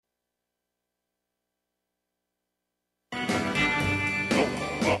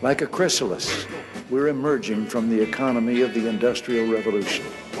Like a chrysalis, we're emerging from the economy of the Industrial Revolution,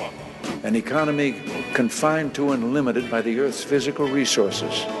 an economy confined to and limited by the Earth's physical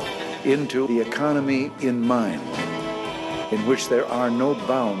resources, into the economy in mind, in which there are no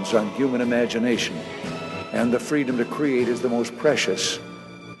bounds on human imagination, and the freedom to create is the most precious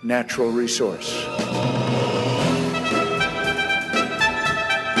natural resource.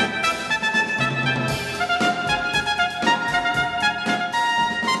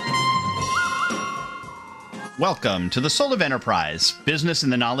 Welcome to the Soul of Enterprise, Business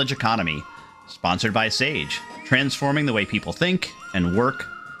in the Knowledge Economy, sponsored by Sage, transforming the way people think and work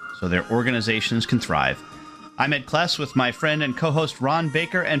so their organizations can thrive. I'm Ed Kless with my friend and co-host Ron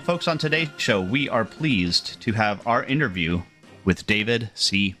Baker, and folks, on today's show, we are pleased to have our interview with David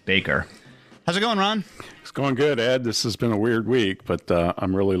C. Baker. How's it going, Ron? It's going good, Ed. This has been a weird week, but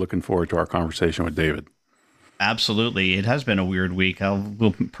I'm really looking forward to our conversation with David. Absolutely. It has been a weird week.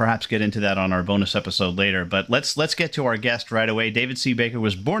 We'll perhaps get into that on our bonus episode later, but let's get to our guest right away. David C. Baker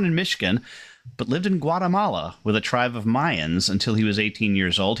was born in Michigan, but lived in Guatemala with a tribe of Mayans until he was 18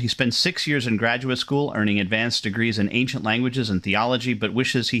 years old. He spent 6 years in graduate school, earning advanced degrees in ancient languages and theology, but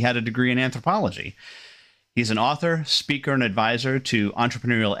wishes he had a degree in anthropology. He's an author, speaker, and advisor to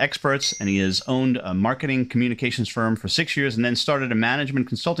entrepreneurial experts, and he has owned a marketing communications firm for 6 years and then started a management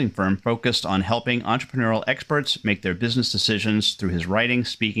consulting firm focused on helping entrepreneurial experts make their business decisions through his writing,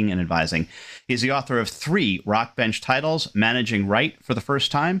 speaking, and advising. He's the author of 3 Rock Bench titles: Managing Right for the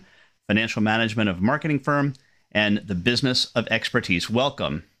First Time, Financial Management of Marketing Firm, and The Business of Expertise.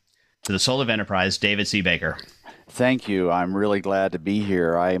 Welcome to the Soul of Enterprise, David C. Baker. Thank you. I'm really glad to be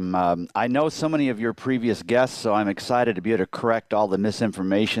here. I know so many of your previous guests, so I'm excited to be able to correct all the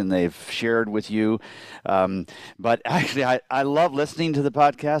misinformation they've shared with you. But actually, I love listening to the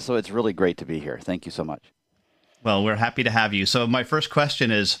podcast, so it's really great to be here. Thank you so much. Well, we're happy to have you. So my first question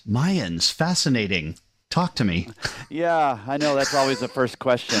is, Mayans, fascinating. Talk to me. Yeah, I know that's always the first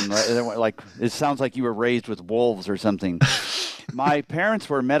question. Like, it sounds like you were raised with wolves or something. My parents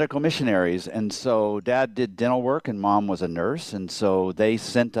were medical missionaries, and so Dad did dental work and Mom was a nurse, and so they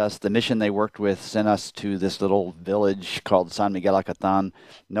sent us, the mission they worked with sent us to this little village called San Miguel Acatan.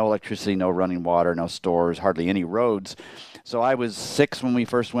 No electricity, no running water, no stores, hardly any roads. So I was 6 when we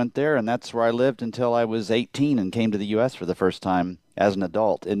first went there, and that's where I lived until I was 18 and came to the U.S. for the first time as an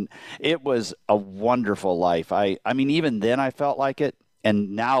adult. And it was a wonderful life. I mean, even then I felt like it,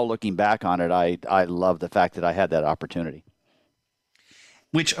 and now looking back on it, I love the fact that I had that opportunity.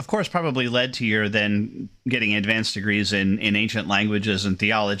 Which, of course, probably led to your then getting advanced degrees in ancient languages and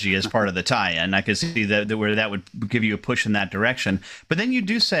theology as part of the tie-in. I could see that where that would give you a push in that direction. But then you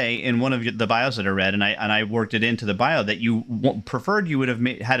do say in one of the bios that I read, and I worked it into the bio, that you preferred you would have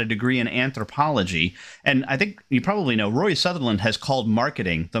had a degree in anthropology. And I think you probably know Roy Sutherland has called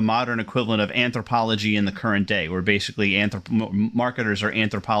marketing the modern equivalent of anthropology in the current day, where basically marketers are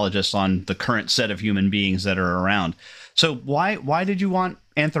anthropologists on the current set of human beings that are around. So why did you want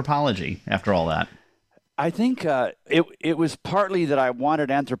anthropology after all that? I think it was partly that I wanted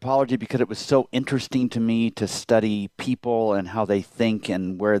anthropology because it was so interesting to me to study people and how they think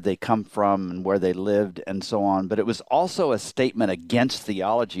and where they come from and where they lived and so on. But it was also a statement against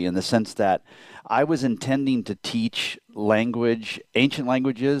theology in the sense that I was intending to teach language, ancient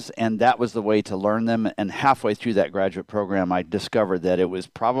languages, and that was the way to learn them. And halfway through that graduate program, I discovered that it was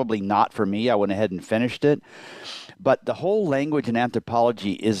probably not for me. I went ahead and finished it. But the whole language and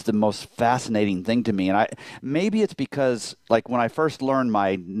anthropology is the most fascinating thing to me. And maybe it's because, like, when I first learned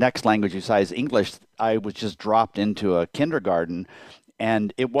my next language besides English, I was just dropped into a kindergarten,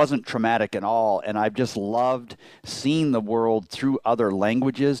 and it wasn't traumatic at all. And I've just loved seeing the world through other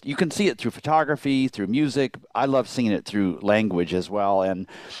languages. You can see it through photography, through music. I love seeing it through language as well. And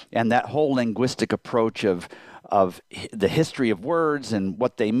that whole linguistic approach of the history of words and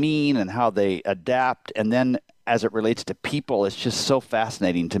what they mean and how they adapt, and then as it relates to people, it's just so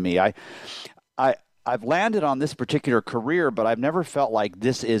fascinating to me. I've landed on this particular career, but I've never felt like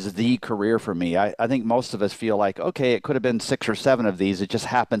this is the career for me. I think most of us feel like, okay, it could have been 6 or 7 of these. It just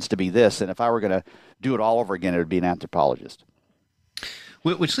happens to be this. And if I were going to do it all over again, it would be an anthropologist.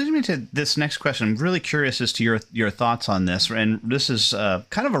 Which leads me to this next question. I'm really curious as to your thoughts on this. And this is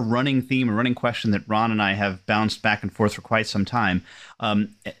kind of a running theme, a running question that Ron and I have bounced back and forth for quite some time.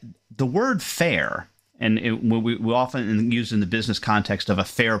 The word fair, and we often use in the business context of a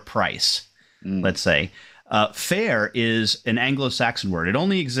fair price, let's say. Fair is an Anglo-Saxon word. It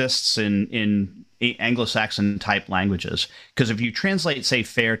only exists in Anglo-Saxon type languages. Because if you translate, say,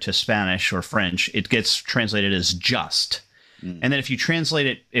 fair to Spanish or French, it gets translated as just. And then if you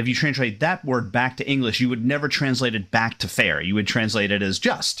translate that word back to English, you would never translate it back to fair. You would translate it as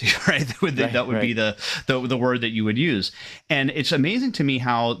just, right? That would be the word that you would use. And it's amazing to me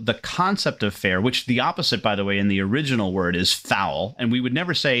how the concept of fair, which the opposite, by the way, in the original word is foul. And we would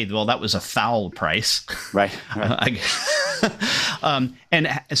never say, well, that was a foul price. Right.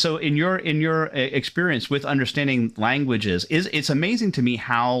 And so in your experience with understanding languages, it's amazing to me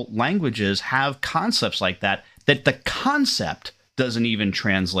how languages have concepts like that the concept doesn't even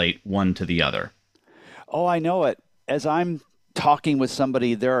translate one to the other. Oh, I know it. As I'm talking with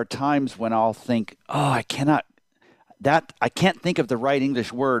somebody, there are times when I'll think, oh, I can't think of the right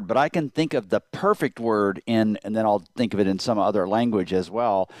English word, but I can think of the perfect word and then I'll think of it in some other language as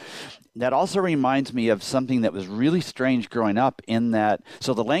well. That also reminds me of something that was really strange growing up in that,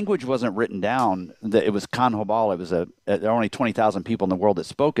 so the language wasn't written down. It was Kanhobal. There were only 20,000 people in the world that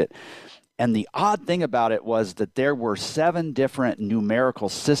spoke it. And the odd thing about it was that there were 7 different numerical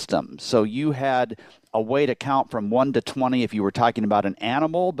systems. So you had a way to count from 1 to 20 if you were talking about an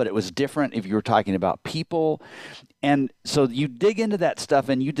animal, but it was different if you were talking about people. And so you dig into that stuff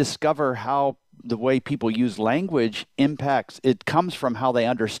and you discover how the way people use language it comes from how they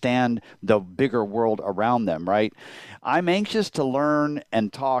understand the bigger world around them, right? I'm anxious to learn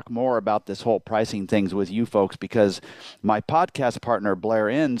and talk more about this whole pricing things with you folks because my podcast partner, Blair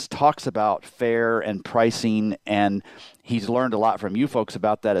Inns, talks about fair and pricing, and he's learned a lot from you folks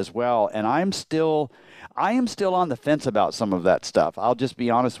about that as well. And I am still on the fence about some of that stuff. I'll just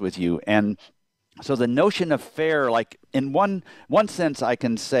be honest with you. And so the notion of fair, like in one sense, I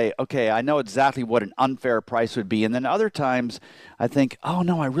can say, okay, I know exactly what an unfair price would be. And then other times I think, oh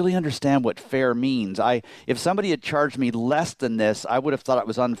no, I really understand what fair means. If somebody had charged me less than this, I would have thought it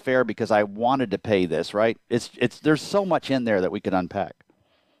was unfair because I wanted to pay this, right? There's so much in there that we could unpack.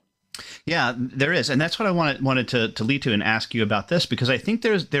 Yeah, there is, and that's what I wanted to lead to and ask you about this, because I think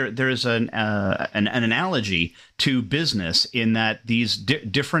there's an analogy to business in that these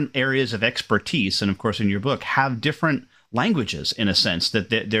different areas of expertise, and of course in your book, have different languages in a sense that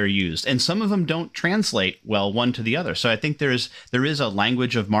they're used, and some of them don't translate well one to the other. So I think there is a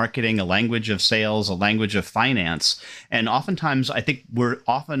language of marketing, a language of sales, a language of finance, and oftentimes I think we're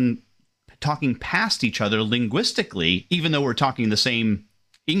often talking past each other linguistically, even though we're talking the same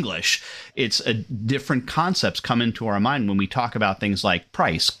English. It's different concepts come into our mind when we talk about things like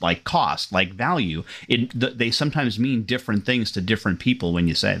price, like cost, like value. They sometimes mean different things to different people when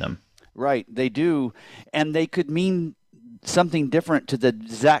you say them. Right, they do. And they could mean something different to the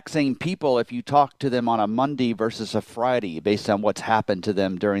exact same people if you talk to them on a Monday versus a Friday based on what's happened to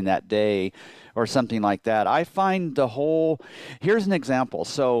them during that day or something like that. I find here's an example.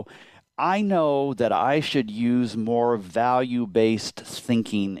 So I know that I should use more value-based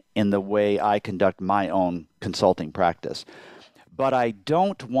thinking in the way I conduct my own consulting practice. But I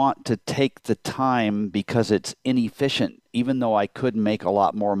don't want to take the time because it's inefficient, even though I could make a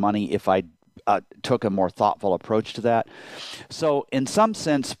lot more money if I took a more thoughtful approach to that. So in some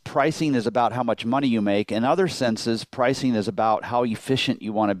sense, pricing is about how much money you make. In other senses, pricing is about how efficient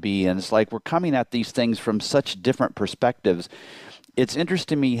you want to be. And it's like we're coming at these things from such different perspectives. It's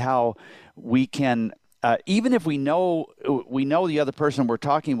interesting to me how we can, even if we know the other person we're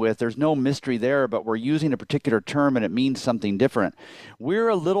talking with, there's no mystery there, but we're using a particular term and it means something different. We're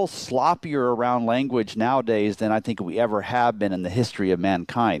a little sloppier around language nowadays than I think we ever have been in the history of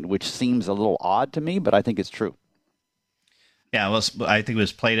mankind, which seems a little odd to me, but I think it's true. Yeah, well, I think it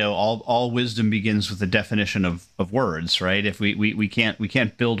was Plato. All wisdom begins with the definition of words, right? If we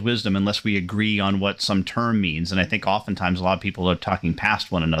can't build wisdom unless we agree on what some term means. And I think oftentimes a lot of people are talking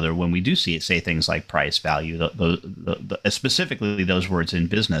past one another when we do say things like price, value, specifically those words in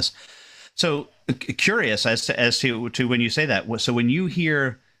business. So curious as to when you say that. So when you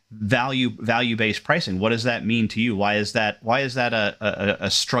hear value-based pricing, what does that mean to you? Why is that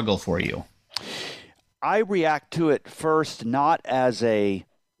a struggle for you? I react to it first not as a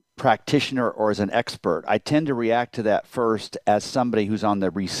practitioner or as an expert. I tend to react to that first as somebody who's on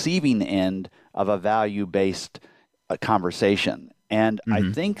the receiving end of a value-based conversation. And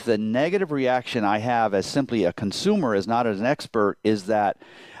I think the negative reaction I have as simply a consumer, as not as an expert, is that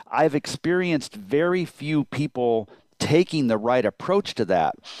I've experienced very few people taking the right approach to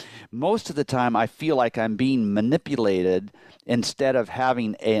that. Most of the time, I feel like I'm being manipulated instead of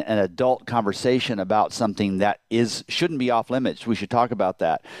having an adult conversation about something that shouldn't be off limits. We should talk about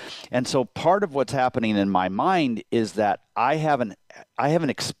that. And so part of what's happening in my mind is that I haven't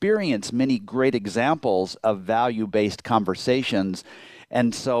experienced many great examples of value-based conversations.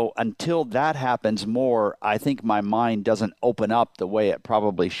 And so until that happens more, I think my mind doesn't open up the way it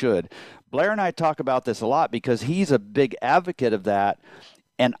probably should. Blair and I talk about this a lot because he's a big advocate of that.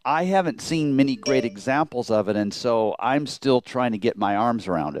 And I haven't seen many great examples of it. And so I'm still trying to get my arms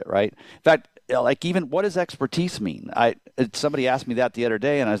around it, right? In fact, like, even what does expertise mean? Somebody asked me that the other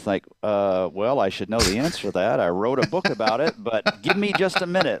day, and I was like, well, I should know the answer to that. I wrote a book about it, but give me just a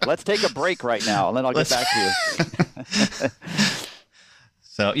minute. Let's take a break right now, and then I'll get back to you.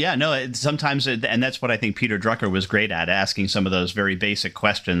 So, yeah, no, sometimes, and that's what I think Peter Drucker was great at, asking some of those very basic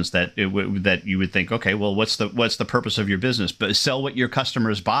questions that that you would think, okay, well, what's the purpose of your business? But sell what your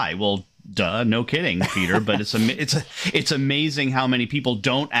customers buy. Well, duh, no kidding, Peter. But it's amazing how many people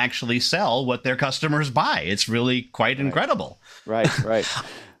don't actually sell what their customers buy. It's really quite incredible. Right.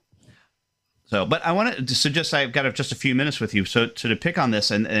 So, but I want to suggest, I've got just a few minutes with you, so to pick on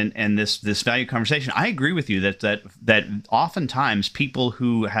this and this value conversation. I agree with you that oftentimes people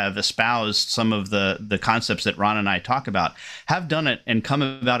who have espoused some of the concepts that Ron and I talk about have done it and come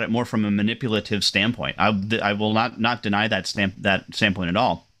about it more from a manipulative standpoint. I will not deny that standpoint at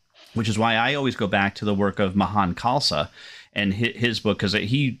all, which is why I always go back to the work of Mahan Khalsa and his book, because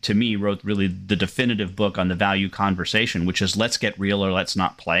he, to me, wrote really the definitive book on the value conversation, which is let's get real or let's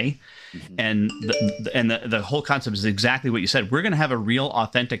not play. Mm-hmm. And the whole concept is exactly what you said. We're going to have a real,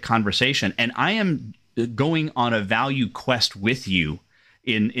 authentic conversation, and I am going on a value quest with you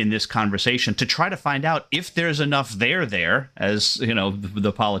in this conversation to try to find out if there's enough there, as you know,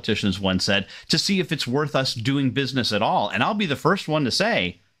 the politicians once said, to see if it's worth us doing business at all. And I'll be the first one to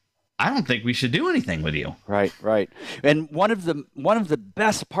say, I don't think we should do anything with you. Right. And one of the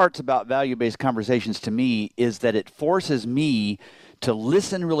best parts about value-based conversations to me is that it forces me to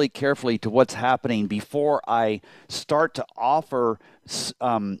listen really carefully to what's happening before I start to offer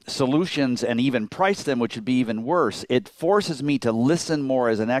solutions and even price them, which would be even worse. It forces me to listen more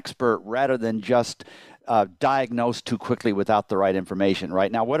as an expert rather than just diagnose too quickly without the right information.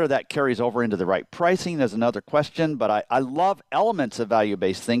 Right now, whether that carries over into the right pricing is another question, but I love elements of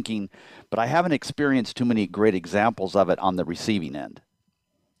value-based thinking, but I haven't experienced too many great examples of it on the receiving end.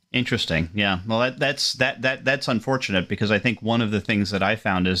 Interesting. Yeah. Well, that's unfortunate, because I think one of the things that I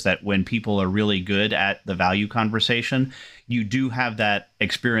found is that when people are really good at the value conversation, you do have that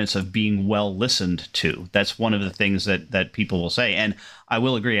experience of being well listened to. That's one of the things that people will say. And I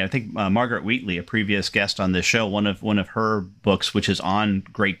will agree. I think Margaret Wheatley, a previous guest on this show, one of her books, which is on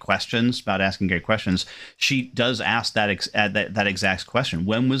great questions, about asking great questions, she does ask that exact question.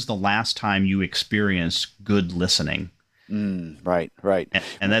 When was the last time you experienced good listening? Right.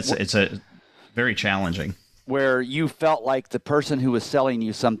 And it's a very challenging. Where you felt like the person who was selling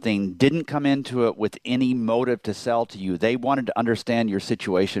you something didn't come into it with any motive to sell to you. They wanted to understand your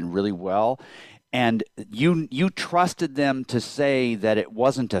situation really well, and you trusted them to say that it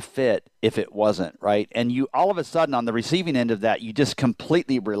wasn't a fit if it wasn't, right? And you all of a sudden on the receiving end of that, you just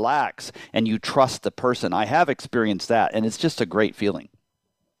completely relax and you trust the person. I have experienced that, and it's just a great feeling.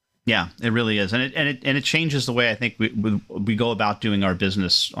 Yeah, it really is, and it changes the way I think we go about doing our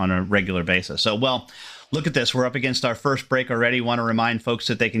business on a regular basis. So, well, look at this. We're up against our first break already. Want to remind folks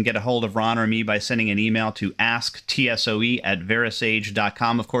that they can get a hold of Ron or me by sending an email to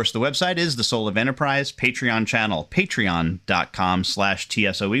asktsoe@verisage.com. Of course, the website is The Soul of Enterprise. Patreon channel,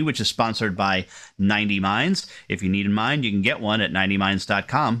 patreon.com/TSOE, which is sponsored by 90 Minds. If you need a mind, you can get one at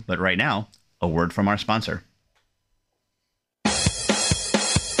 90minds.com. But right now, a word from our sponsor.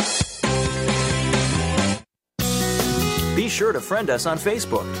 Be sure to friend us on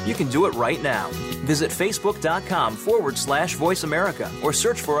Facebook. You can do it right now. Visit facebook.com/Voice America or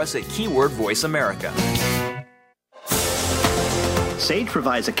search for us at keyword Voice America. Sage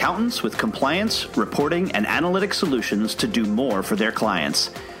provides accountants with compliance, reporting, and analytic solutions to do more for their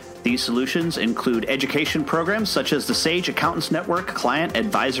clients. These solutions include education programs such as the Sage Accountants Network Client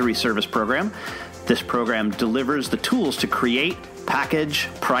Advisory Service Program. This program delivers the tools to create, package,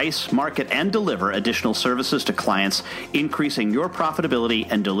 price, market, and deliver additional services to clients, increasing your profitability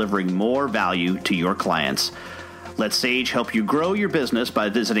and delivering more value to your clients. Let Sage help you grow your business by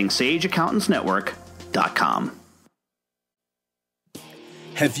visiting sageaccountantsnetwork.com.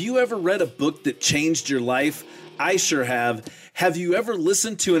 Have you ever read a book that changed your life? I sure have. Have you ever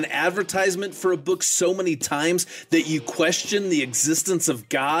listened to an advertisement for a book so many times that you question the existence of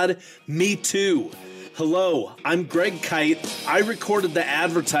God? Me too. Hello, I'm Greg Kite. I recorded the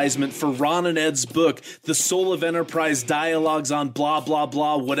advertisement for Ron and Ed's book, The Soul of Enterprise Dialogues on blah, blah,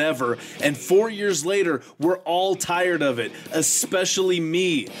 blah, whatever. And 4 years later, we're all tired of it, especially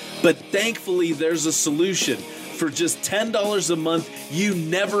me. But thankfully, there's a solution. For just $10 a month, you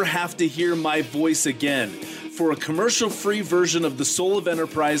never have to hear my voice again. For a commercial-free version of The Soul of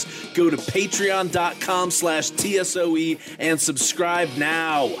Enterprise, go to patreon.com/TSOE and subscribe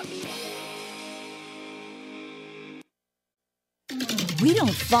now. We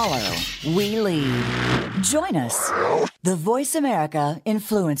don't follow, we lead. Join us, the Voice America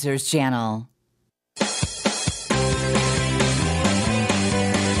Influencers Channel.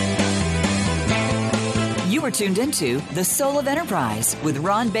 You are tuned into The Soul of Enterprise with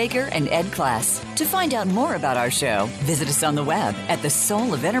Ron Baker and Ed Kless. To find out more about our show, visit us on the web at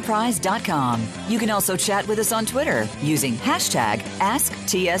thesoulofenterprise.com. You can also chat with us on Twitter using hashtag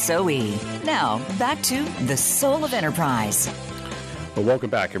AskTSOE. Now, back to The Soul of Enterprise. Well,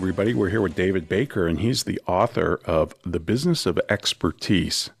 welcome back, everybody. We're here with David Baker, and he's the author of The Business of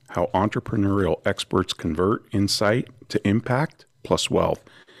Expertise, How Entrepreneurial Experts Convert Insight to Impact plus Wealth.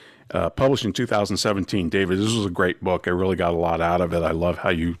 Published in 2017. David, this was a great book. I really got a lot out of it. I love how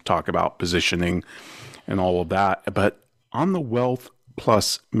you talk about positioning and all of that. But on the wealth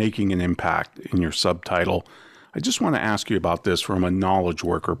plus making an impact in your subtitle, I just want to ask you about this from a knowledge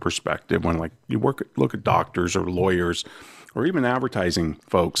worker perspective. When you look at doctors or lawyers or even advertising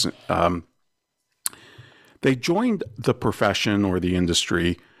folks, they joined the profession or the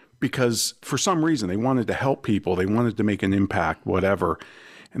industry because for some reason they wanted to help people, they wanted to make an impact, whatever.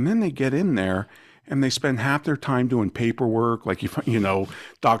 And then they get in there and they spend half their time doing paperwork. Like,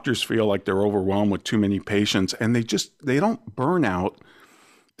 doctors feel like they're overwhelmed with too many patients, and they don't burn out,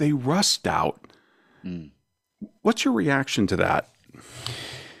 they rust out. What's your reaction to that?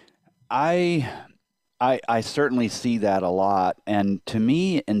 I certainly see that a lot. And to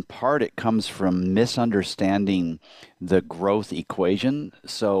me, in part, it comes from misunderstanding the growth equation.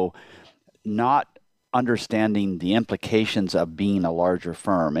 So not understanding the implications of being a larger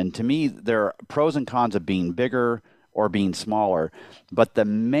firm. And to me, there are pros and cons of being bigger or being smaller. But the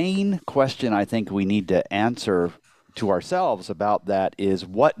main question I think we need to answer to ourselves about that is,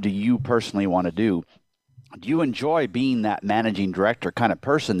 what do you personally want to do? Do you enjoy being that managing director kind of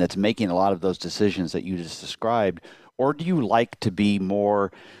person that's making a lot of those decisions that you just described? Or do you like to be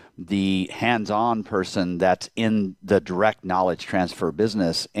more the hands-on person that's in the direct knowledge transfer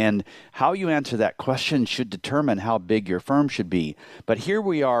business? And how you answer that question should determine how big your firm should be. But here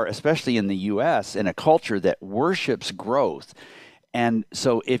we are, especially in the U.S., in a culture that worships growth. And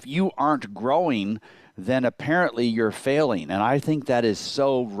so if you aren't growing, then apparently you're failing. And I think that is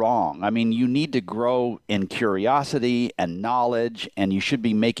so wrong. I mean, you need to grow in curiosity and knowledge, and you should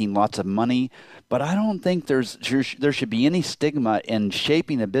be making lots of money. But I don't think there should be any stigma in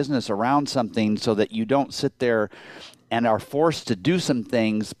shaping a business around something so that you don't sit there and are forced to do some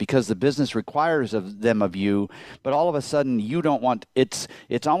things because the business requires of you, but all of a sudden you don't want. It's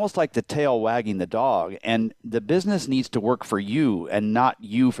almost like the tail wagging the dog, and the business needs to work for you and not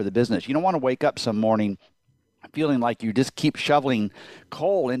you for the business. You don't want to wake up some morning feeling like you just keep shoveling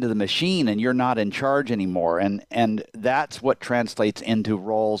coal into the machine and you're not in charge anymore. And that's what translates into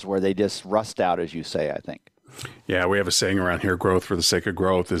roles where they just rust out, as you say, I think. Yeah, we have a saying around here, growth for the sake of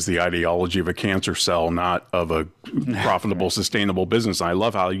growth is the ideology of a cancer cell, not of a profitable, sustainable business. And I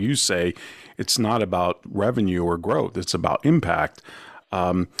love how you say it's not about revenue or growth. It's about impact.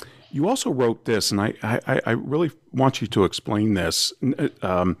 You also wrote this, and I really want you to explain this.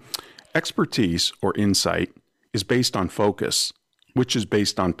 Expertise or insight is based on focus, which is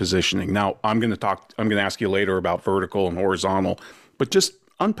based on positioning. Now, I'm going to ask you later about vertical and horizontal, but just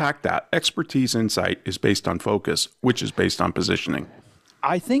unpack that. Expertise, insight is based on focus, which is based on positioning.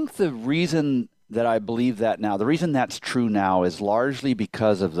 I think the reason that I believe that now, the reason that's true now is largely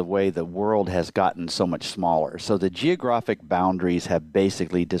because of the way the world has gotten so much smaller. So the geographic boundaries have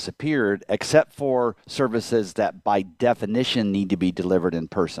basically disappeared, except for services that by definition need to be delivered in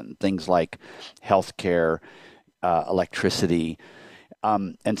person. Things like healthcare, electricity,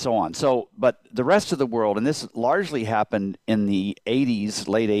 and so on. So, but the rest of the world, and this largely happened in the 80s,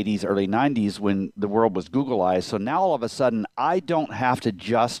 late 80s, early 90s, when the world was Googleized. So now all of a sudden, I don't have to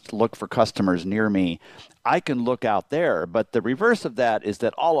just look for customers near me. I can look out there. But the reverse of that is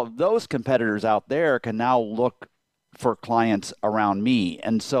that all of those competitors out there can now look for clients around me.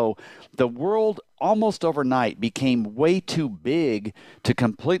 And so the world almost overnight became way too big to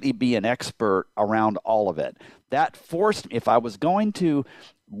completely be an expert around all of it. That forced, if I was going to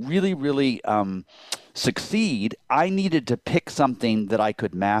really succeed, I needed to pick something that I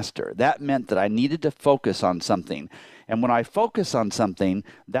could master. That meant that I needed to focus on something. And when I focus on something,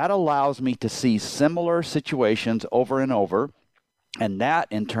 that allows me to see similar situations over and over. And that,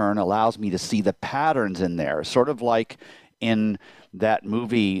 in turn, allows me to see the patterns in there, sort of like in that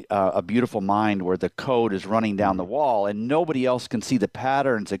movie, A Beautiful Mind, where the code is running down the wall and nobody else can see the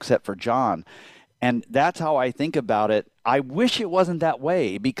patterns except for John. And that's how I think about it. I wish it wasn't that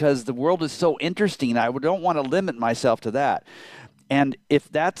way because the world is so interesting. I don't want to limit myself to that. And if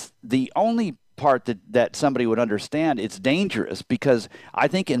that's the only part that somebody would understand, it's dangerous because I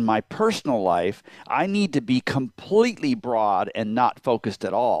think in my personal life, I need to be completely broad and not focused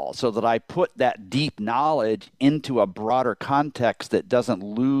at all so that I put that deep knowledge into a broader context that doesn't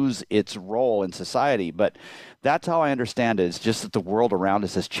lose its role in society. But that's how I understand it. It's just that the world around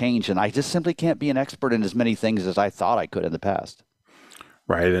us has changed, and I just simply can't be an expert in as many things as I thought I could in the past.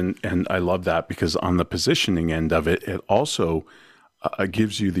 Right. And I love that because on the positioning end of it, it also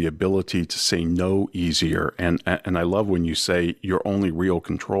gives you the ability to say no easier. And I love when you say your only real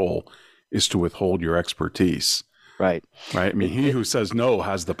control is to withhold your expertise. Right. Right. I mean, he who says no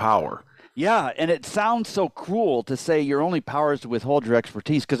has the power. Yeah, and it sounds so cruel to say your only power is to withhold your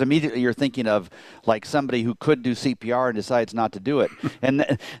expertise because immediately you're thinking of like somebody who could do CPR and decides not to do it.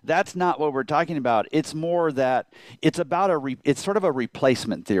 And that's not what we're talking about. It's more that it's about it's sort of a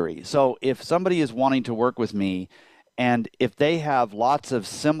replacement theory. So if somebody is wanting to work with me and if they have lots of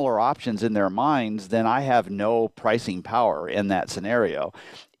similar options in their minds, then I have no pricing power in that scenario.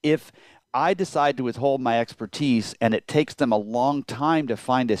 If I decide to withhold my expertise and it takes them a long time to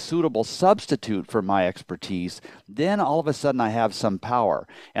find a suitable substitute for my expertise, then all of a sudden I have some power.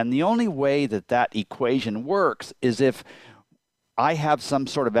 And the only way that that equation works is if I have some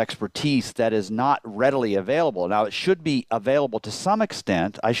sort of expertise that is not readily available. Now, it should be available to some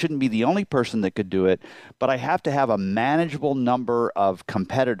extent. I shouldn't be the only person that could do it, but I have to have a manageable number of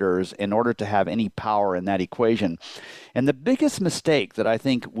competitors in order to have any power in that equation. And the biggest mistake that I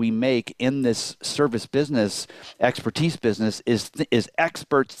think we make in this service business, expertise business, is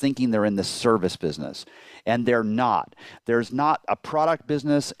experts thinking they're in the service business. And they're not. There's not a product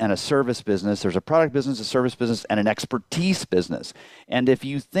business and a service business. There's a product business, a service business, and an expertise business. And if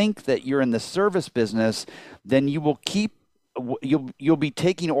you think that you're in the service business, then you will you'll be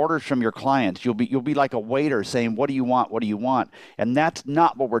taking orders from your clients. You'll be like a waiter saying, "What do you want? What do you want?" And that's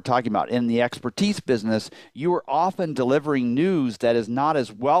not what we're talking about. In the expertise business, you are often delivering news that is not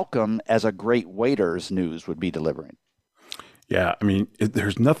as welcome as a great waiter's news would be delivering. Yeah, I mean,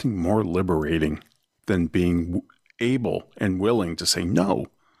 there's nothing more liberating than being able and willing to say no.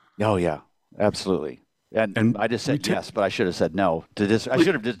 Oh, yeah, absolutely. And I just said yes, but I should have said no to this. I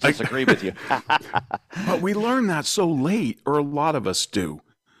should have disagreed with you. But we learn that so late, or a lot of us do.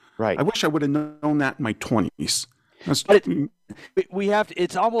 Right. I wish I would have known that in my 20s. But we have to,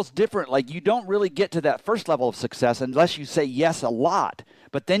 it's almost different. Like you don't really get to that first level of success unless you say yes a lot.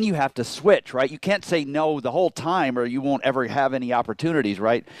 But then you have to switch, right? You can't say no the whole time or you won't ever have any opportunities,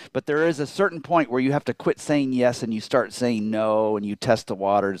 right? But there is a certain point where you have to quit saying yes and you start saying no and you test the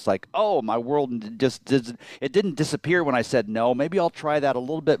water. It's like, oh, my world it didn't disappear when I said no. Maybe I'll try that a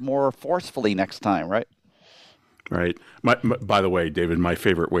little bit more forcefully next time, right? Right. By the way, David, my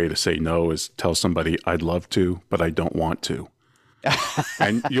favorite way to say no is tell somebody I'd love to, but I don't want to.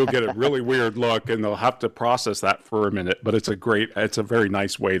 And you'll get a really weird look and they'll have to process that for a minute, but it's a very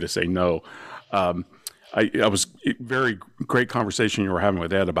nice way to say no. I was very great conversation you were having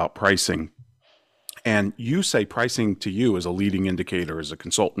with Ed about pricing. And you say pricing to you is a leading indicator. As a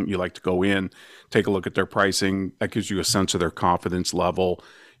consultant, you like to go in, take a look at their pricing. That gives you a sense of their confidence level.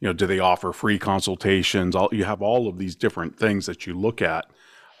 You know, do they offer free consultations? You have all of these different things that you look at.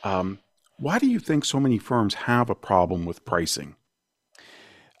 Why do you think so many firms have a problem with pricing?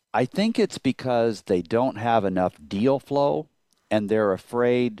 I think it's because they don't have enough deal flow and they're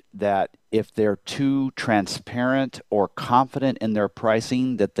afraid that if they're too transparent or confident in their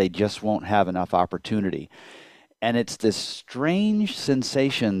pricing, that they just won't have enough opportunity. And it's this strange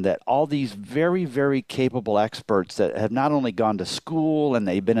sensation that all these very, very capable experts that have not only gone to school and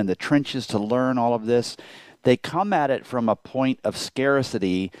they've been in the trenches to learn all of this, they come at it from a point of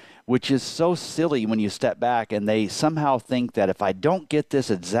scarcity, which is so silly when you step back, and they somehow think that if I don't get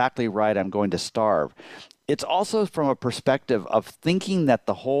this exactly right, I'm going to starve. It's also from a perspective of thinking that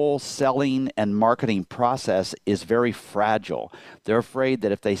the whole selling and marketing process is very fragile. They're afraid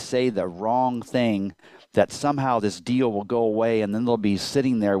that if they say the wrong thing, that somehow this deal will go away and then they'll be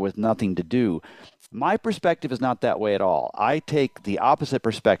sitting there with nothing to do. My perspective is not that way at all. I take the opposite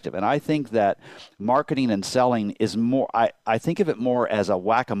perspective, and I think that marketing and selling is more, I think of it more as a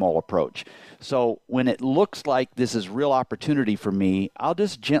whack-a-mole approach. So when it looks like this is real opportunity for me, I'll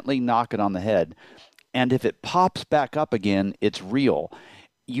just gently knock it on the head. And if it pops back up again, it's real.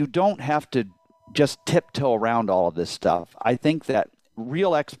 You don't have to just tiptoe around all of this stuff. I think that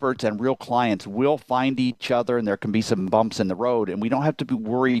real experts and real clients will find each other, and there can be some bumps in the road, and we don't have to be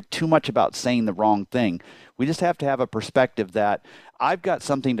worried too much about saying the wrong thing. We just have to have a perspective that I've got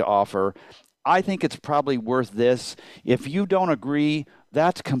something to offer, I think it's probably worth this. If you don't agree,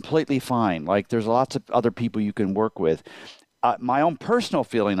 that's completely fine. Like, there's lots of other people you can work with. My own personal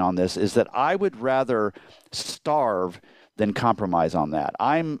feeling on this is that I would rather starve than compromise on that.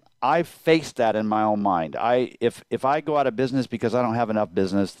 I've faced that in my own mind. If I go out of business because I don't have enough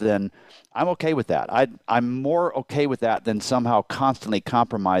business, then I'm okay with that. I'm more okay with that than somehow constantly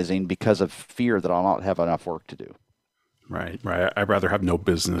compromising because of fear that I'll not have enough work to do. Right. I'd rather have no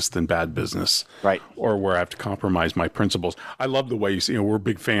business than bad business. Right. Or where I have to compromise my principles. I love the way we're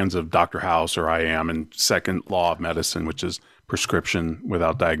big fans of Dr. House, or I am, and second law of medicine, which is prescription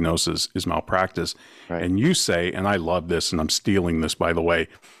without diagnosis is malpractice. Right. And you say, and I love this, and I'm stealing this, by the way,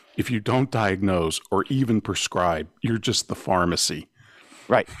 if you don't diagnose or even prescribe, you're just the pharmacy.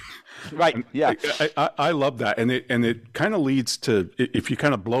 Right. Right. Yeah. I love that. And it kind of leads to, if you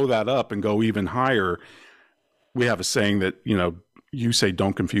kind of blow that up and go even higher, we have a saying that, you say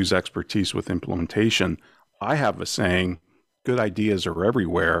don't confuse expertise with implementation. I have a saying, good ideas are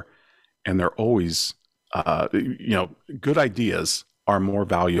everywhere, and they're always, good ideas are more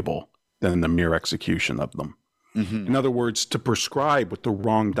valuable than the mere execution of them. Mm-hmm. In other words, to prescribe with the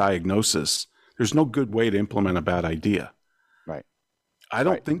wrong diagnosis, there's no good way to implement a bad idea. Right. I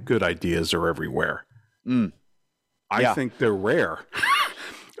don't think good ideas are everywhere. I think they're rare.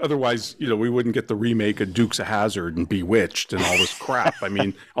 Otherwise, we wouldn't get the remake of Dukes of Hazzard and Bewitched and all this crap. I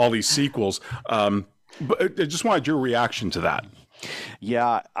mean, all these sequels. But I just wanted your reaction to that.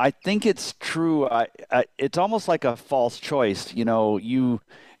 Yeah, I think it's true. It's almost like a false choice.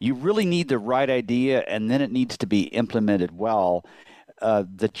 You really need the right idea, and then it needs to be implemented well.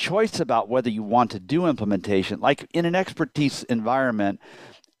 The choice about whether you want to do implementation, like in an expertise environment,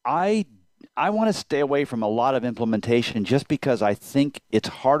 I want to stay away from a lot of implementation just because I think it's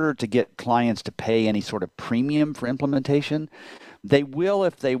harder to get clients to pay any sort of premium for implementation. They will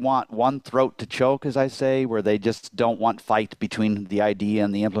if they want one throat to choke, as I say, where they just don't want fight between the idea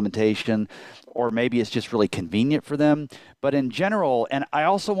and the implementation, or maybe it's just really convenient for them. But in general, and I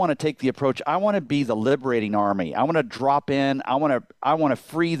also want to take the approach, I want to be the liberating army. I want to drop in. I want to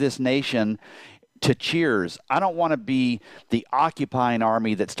free this nation to cheers. I don't want to be the occupying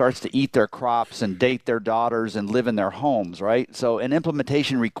army that starts to eat their crops and date their daughters and live in their homes, right? So an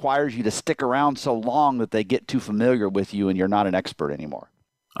implementation requires you to stick around so long that they get too familiar with you and you're not an expert anymore.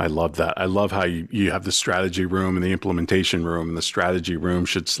 I love that. I love how you have the strategy room and the implementation room, and the strategy room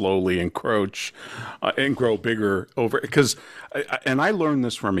should slowly encroach and grow bigger because I learned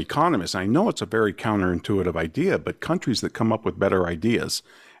this from economists. I know it's a very counterintuitive idea, but countries that come up with better ideas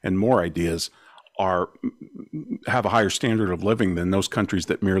and more ideas have a higher standard of living than those countries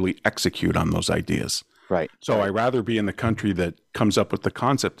that merely execute on those ideas. Right. So I'd rather be in the country that comes up with the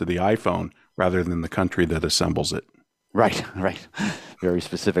concept of the iPhone rather than the country that assembles it. Right. Very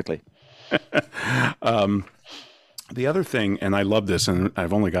specifically. The other thing, and I love this, and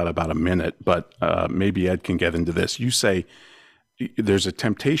I've only got about a minute, but maybe Ed can get into this. You say there's a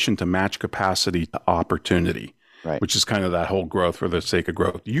temptation to match capacity to opportunity. Right. Which is kind of that whole growth for the sake of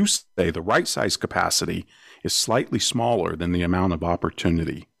growth. You say the right size capacity is slightly smaller than the amount of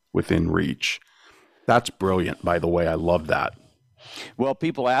opportunity within reach. That's brilliant, by the way. I love that. Well,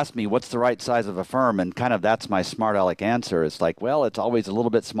 people ask me, what's the right size of a firm? And kind of that's my smart aleck answer. It's like, well, it's always a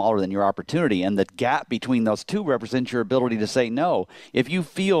little bit smaller than your opportunity. And the gap between those two represents your ability to say no. If you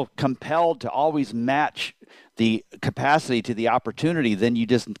feel compelled to always match the capacity to the opportunity, then you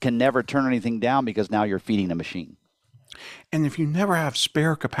just can never turn anything down because now you're feeding a machine. And if you never have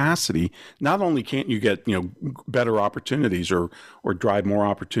spare capacity, not only can't you get better opportunities or drive more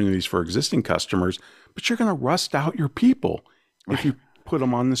opportunities for existing customers, but you're going to rust out your people if you put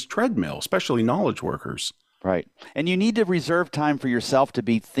them on this treadmill, especially knowledge workers. Right. And you need to reserve time for yourself to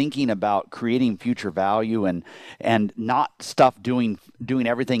be thinking about creating future value and not doing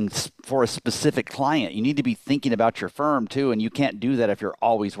everything for a specific client. You need to be thinking about your firm too, and you can't do that if you're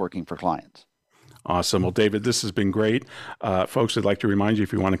always working for clients. Awesome. Well, David, this has been great. Folks, I'd like to remind you,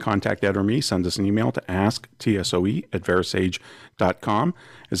 if you want to contact Ed or me, send us an email to asktsoe@verasage.com.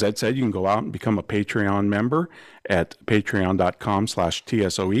 As Ed said, you can go out and become a Patreon member at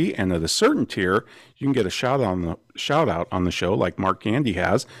patreon.com/TSOE. And at a certain tier, you can get a shout out on the show like Mark Gandy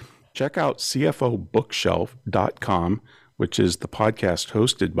has. Check out CFObookshelf.com, which is the podcast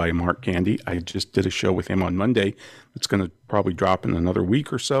hosted by Mark Gandy. I just did a show with him on Monday. It's going to probably drop in another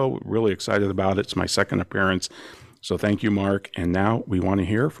week or so. Really excited about it. It's my second appearance. So thank you, Mark. And now we want to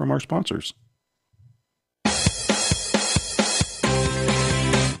hear from our sponsors.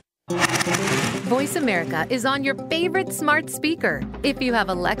 Voice America is on your favorite smart speaker. If you have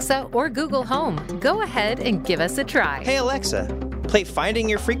Alexa or Google Home, go ahead and give us a try. Hey, Alexa, Play Finding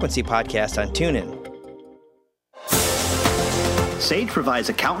Your Frequency podcast on TuneIn. Sage provides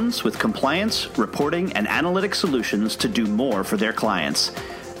accountants with compliance, reporting, and analytic solutions to do more for their clients.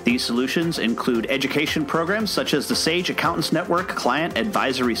 These solutions include education programs such as the Sage Accountants Network Client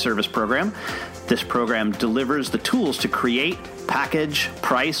Advisory Service Program. This program delivers the tools to create, package,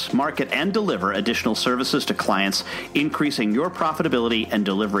 price, market, and deliver additional services to clients, increasing your profitability and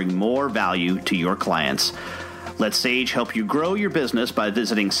delivering more value to your clients. Let Sage help you grow your business by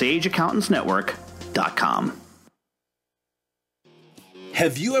visiting sageaccountantsnetwork.com.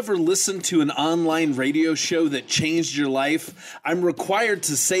 Have you ever listened to an online radio show that changed your life? I'm required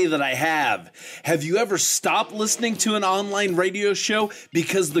to say that I have. Have you ever stopped listening to an online radio show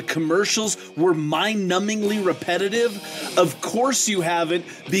because the commercials were mind-numbingly repetitive? Of course you haven't,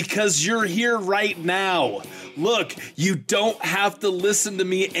 because you're here right now. Look, you don't have to listen to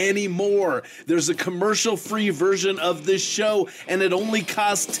me anymore. There's a commercial-free version of this show, and it only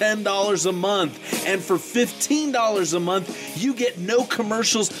costs $10 a month. And for $15 a month, you get no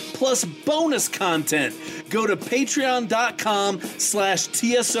commercials plus bonus content. Go to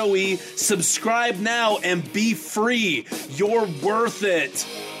patreon.com/TSOE, subscribe now, and be free. You're worth it.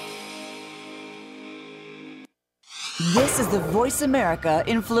 This is the Voice America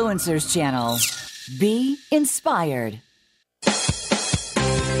Influencers Channel. Be inspired.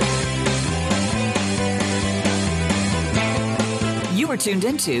 You are tuned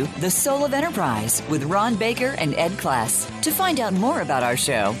into The Soul of Enterprise with Ron Baker and Ed Kless. To find out more about our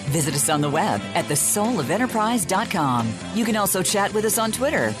show, visit us on the web at thesoulofenterprise.com. You can also chat with us on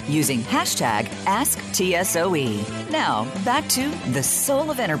Twitter using hashtag AskTSOE. Now, back to The Soul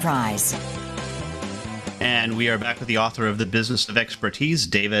of Enterprise. And we are back with the author of The Business of Expertise,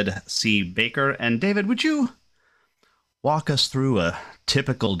 David C. Baker. And David, would you walk us through a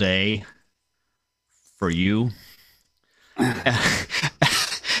typical day for you?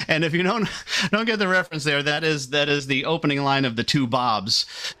 And if you don't get the reference there, that is the opening line of the Two Bobs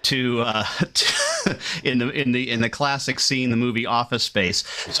in the classic scene, the movie Office Space.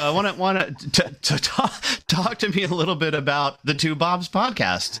 So I want to talk to me a little bit about the Two Bobs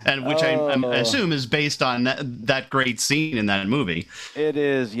podcast, and which I assume is based on that great scene in that movie. It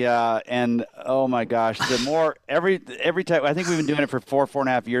is, yeah. And oh my gosh, the more every time, I think we've been doing it for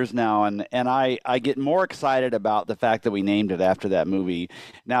 4.5 years now, and I get more excited about the fact that we named it after that movie.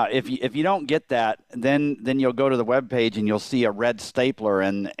 Now, if you don't get that, then you'll go to the webpage and you'll see a red stapler,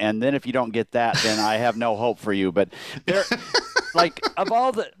 and then if you don't get that, then I have no hope for you. But there, like of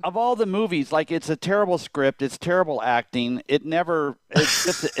all the movies, like it's a terrible script, it's terrible acting.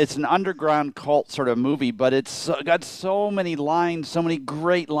 It's an underground cult sort of movie, but it's got so many lines, so many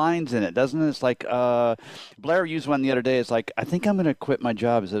great lines in it, doesn't it? It's like Blair used one the other day. It's like, I think I'm going to quit my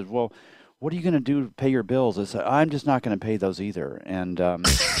job. He says, well, what are you going to do to pay your bills? I said, I'm just not going to pay those either. And,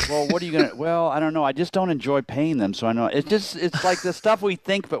 well, what are you going to, well, I don't know. I just don't enjoy paying them. So I know it's like the stuff we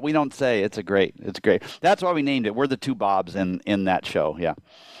think, but we don't say. It's great. That's why we named it. We're the Two Bobs in that show. Yeah.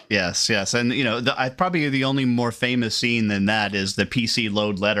 Yes. And probably the only more famous scene than that is the PC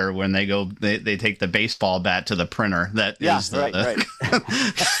load letter when they take the baseball bat to the printer. That is right.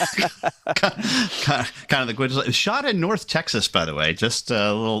 kind of the good. Shot in North Texas, by the way. Just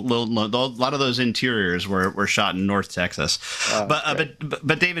a lot of those interiors were shot in North Texas.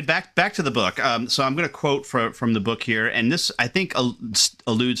 But David, back to the book. So I'm going to quote from the book here, and this I think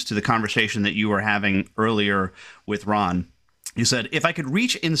alludes to the conversation that you were having earlier with Ron. You said, if I could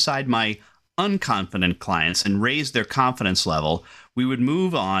reach inside my unconfident clients and raise their confidence level, we would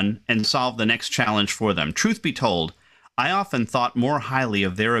move on and solve the next challenge for them. Truth be told, I often thought more highly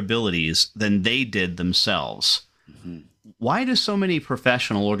of their abilities than they did themselves. Mm-hmm. Why do so many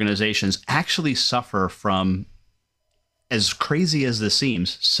professional organizations actually suffer from, as crazy as this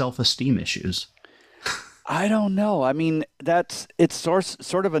seems, self-esteem issues? I don't know. I mean, it's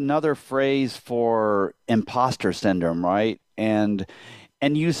sort of another phrase for imposter syndrome, right? And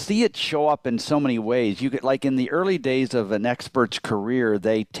you see it show up in so many ways. You get, like in the early days of an expert's career,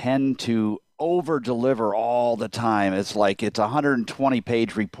 they tend to over deliver all the time. It's like it's a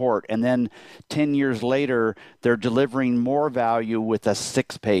 120-page report, and then 10 years later, they're delivering more value with a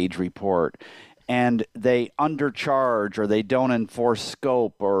 6-page report. And they undercharge, or they don't enforce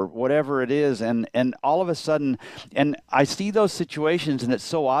scope, or whatever it is, and all of a sudden, and I see those situations, and it's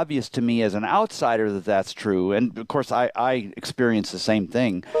so obvious to me as an outsider that that's true. And of course, I experience the same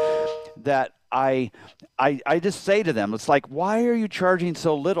thing. That I just say to them, it's like, why are you charging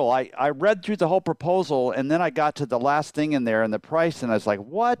so little? I read through the whole proposal, and then I got to the last thing in there and the price, and I was like,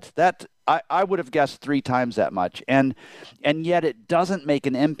 what? I would have guessed 3 times that much, and yet it doesn't make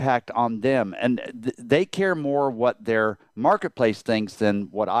an impact on them, and they care more what their marketplace thinks than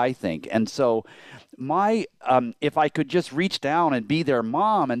what I think. And so if I could just reach down and be their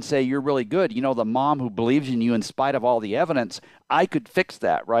mom and say, you're really good, the mom who believes in you in spite of all the evidence, I could fix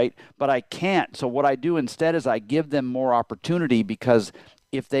that, right? But I can't. So what I do instead is I give them more opportunity, because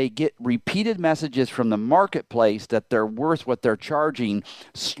if they get repeated messages from the marketplace that they're worth what they're charging,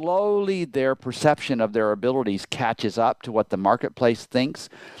 slowly their perception of their abilities catches up to what the marketplace thinks.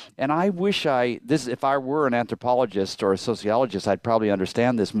 And I wish if I were an anthropologist or a sociologist, I'd probably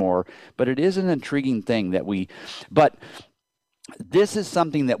understand this more, but it is an intriguing thing but this is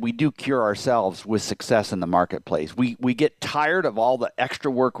something that we do cure ourselves with success in the marketplace. We get tired of all the extra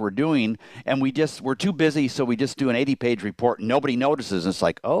work we're doing, and we're too busy, so we just do an 80-page report and nobody notices. And it's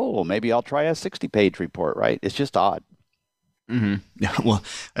like, oh, maybe I'll try a 60-page report, right? It's just odd. Mm-hmm. Well,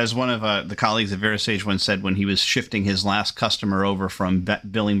 as one of the colleagues at VeraSage once said, when he was shifting his last customer over from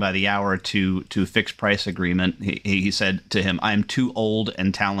billing by the hour to fixed price agreement, he said to him, "I'm too old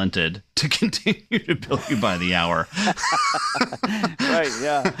and talented to continue to bill you by the hour." Right.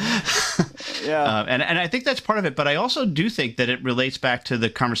 Yeah. Yeah. And I think that's part of it. But I also do think that it relates back to the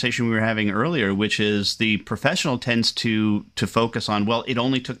conversation we were having earlier, which is the professional tends to focus on, well, it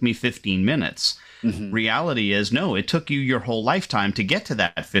only took me 15 minutes. Mm-hmm. Reality is, no, it took you your whole lifetime to get to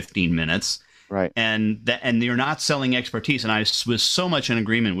that 15 minutes. Right. And you're not selling expertise. And I was so much in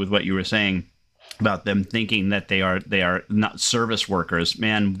agreement with what you were saying about them thinking that they are not service workers.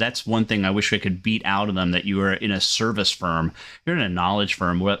 Man, that's one thing I wish I could beat out of them, that you are in a service firm, you're in a knowledge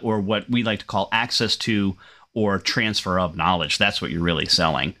firm, or what we like to call access to or transfer of knowledge. That's what you're really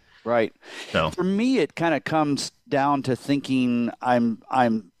selling. Right. So for me, it kind of comes down to thinking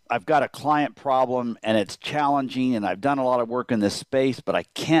I've got a client problem and it's challenging, and I've done a lot of work in this space, but I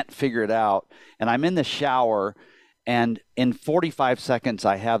can't figure it out. And I'm in the shower, and in 45 seconds,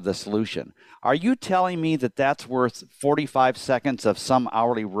 I have the solution. Are you telling me that that's worth 45 seconds of some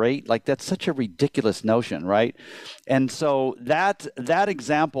hourly rate? Like, that's such a ridiculous notion, right? And so that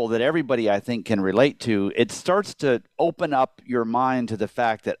example that everybody, I think, can relate to, it starts to open up your mind to the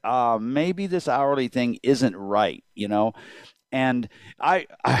fact that maybe this hourly thing isn't right, And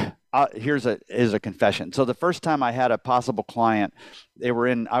here's a confession. So the first time I had a possible client,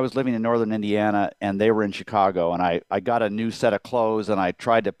 I was living in northern Indiana, and they were in Chicago, and I got a new set of clothes, and I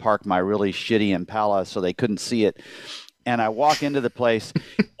tried to park my really shitty Impala so they couldn't see it. And I walk into the place,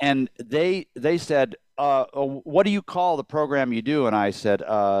 and they said, what do you call the program you do? And I said,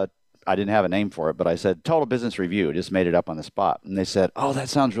 I didn't have a name for it, but I said, Total Business Review. Just made it up on the spot. And they said, oh, that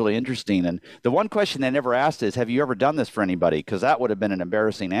sounds really interesting. And the one question they never asked is, have you ever done this for anybody? Because that would have been an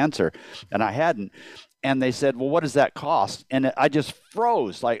embarrassing answer. And I hadn't. And they said, well, what does that cost? And I just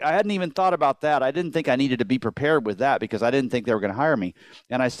froze. Like, I hadn't even thought about that. I didn't think I needed to be prepared with that, because I didn't think they were going to hire me.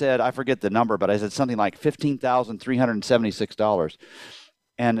 And I said, I forget the number, but I said something like $15,376.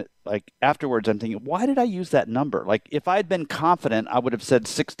 And like afterwards, I'm thinking, why did I use that number? Like, if I'd been confident, I would have said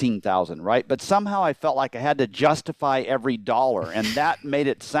 16,000, right? But somehow I felt like I had to justify every dollar, and that made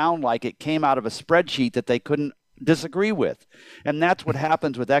it sound like it came out of a spreadsheet that they couldn't disagree with. And that's what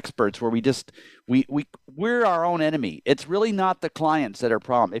happens with experts, where we're our own enemy. It's really not the clients that are a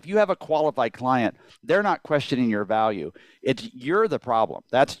problem. If you have a qualified client, they're not questioning your value. You're the problem.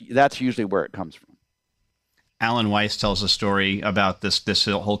 That's usually where it comes from. Alan Weiss tells a story about this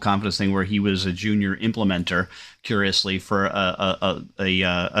whole confidence thing, where he was a junior implementer, curiously, for a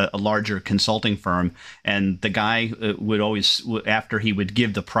larger consulting firm, and the guy would always, after he would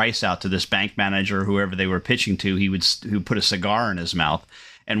give the price out to this bank manager, whoever they were pitching to, he would put a cigar in his mouth.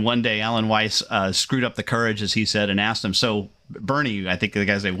 And one day, Alan Weiss screwed up the courage, as he said, and asked him, so, Bernie, I think the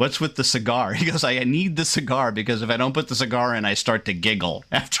guy said, what's with the cigar? He goes, I need the cigar, because if I don't put the cigar in, I start to giggle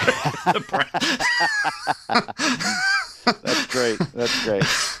after the price. That's great. That's great.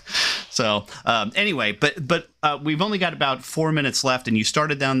 So anyway, but we've only got about 4 minutes left, and you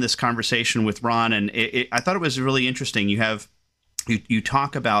started down this conversation with Ron, and I thought it was really interesting. You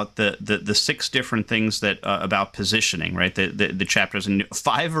talk about the 6 different things that about positioning, right? The chapters, and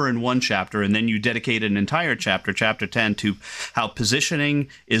 5 are in one chapter, and then you dedicate an entire chapter 10, to how positioning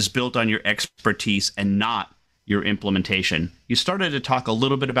is built on your expertise and not your implementation. You started to talk a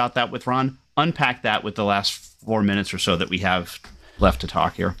little bit about that with Ron. Unpack that with the last 4 minutes or so that we have left to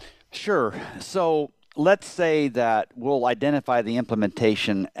talk here. Sure. So let's say that we'll identify the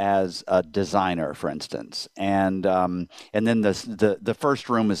implementation as a designer, for instance, and then the first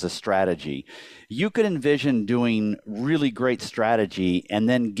room is a strategy. You could envision doing really great strategy and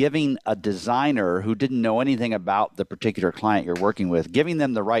then giving a designer who didn't know anything about the particular client you're working with, giving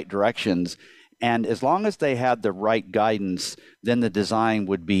them the right directions. And as long as they had the right guidance, then the design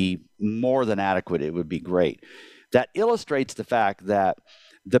would be more than adequate. It would be great. That illustrates the fact that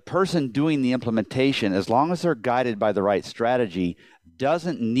the person doing the implementation, as long as they're guided by the right strategy,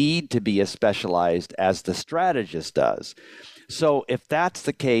 doesn't need to be as specialized as the strategist does. So if that's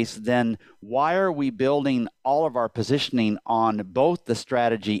the case, then why are we building all of our positioning on both the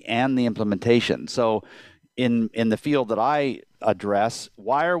strategy and the implementation? So in the field that I address,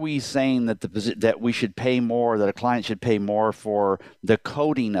 why are we saying that that we should pay more, that a client should pay more for the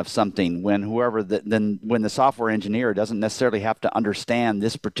coding of something when when the software engineer doesn't necessarily have to understand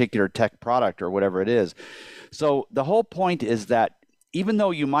this particular tech product or whatever it is? So the whole point is that even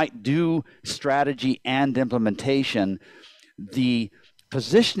though you might do strategy and implementation, the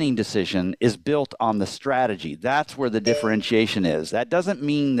positioning decision is built on the strategy. That's where the differentiation is. That doesn't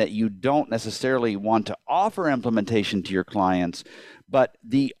mean that you don't necessarily want to offer implementation to your clients, but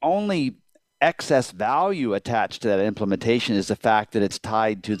the only excess value attached to that implementation is the fact that it's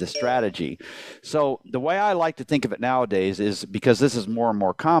tied to the strategy. So the way I like to think of it nowadays is, because this is more and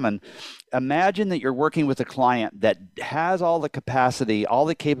more common, imagine that you're working with a client that has all the capacity, all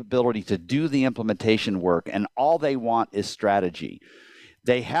the capability to do the implementation work, and all they want is strategy.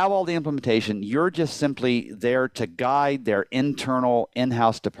 They have all the implementation. You're just simply there to guide their internal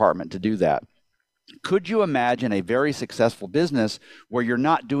in-house department to do that. Could you imagine a very successful business where you're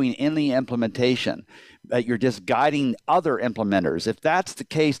not doing any implementation, but you're just guiding other implementers? If that's the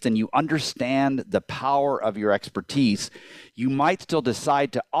case, then you understand the power of your expertise. You might still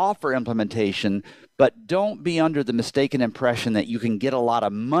decide to offer implementation, but don't be under the mistaken impression that you can get a lot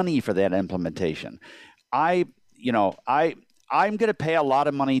of money for that implementation. I'm going to pay a lot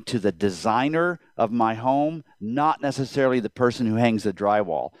of money to the designer of my home, not necessarily the person who hangs the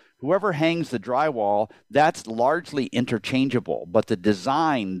drywall. Whoever hangs the drywall, that's largely interchangeable, but the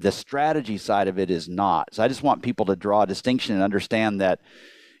design, the strategy side of it is not. So I just want people to draw a distinction and understand that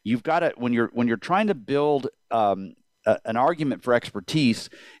you've got to, when you're trying to build an argument for expertise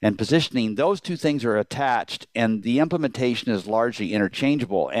and positioning, those two things are attached, and the implementation is largely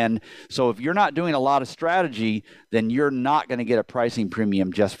interchangeable. And so if you're not doing a lot of strategy, then you're not going to get a pricing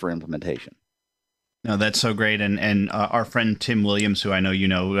premium just for implementation. No, that's so great. And our friend Tim Williams, who I know you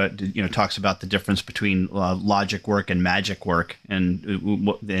know, talks about the difference between logic work and magic work,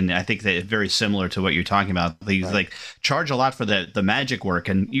 and I think that it's very similar to what you're talking about. These like charge a lot for the magic work,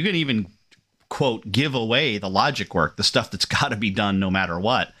 and you can even quote give away the logic work, the stuff that's got to be done no matter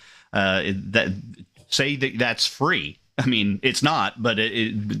what. Say that that's free. I mean, it's not, but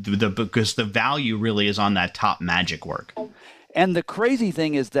because the value really is on that top magic work. And the crazy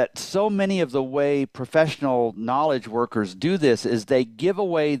thing is that so many of the way professional knowledge workers do this is they give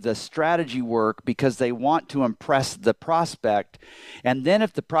away the strategy work because they want to impress the prospect. And then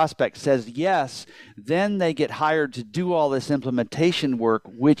if the prospect says yes, then they get hired to do all this implementation work,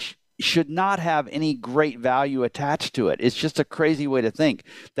 which should not have any great value attached to it. It's just a crazy way to think.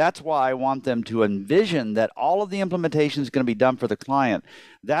 That's why I want them to envision that all of the implementation is going to be done for the client.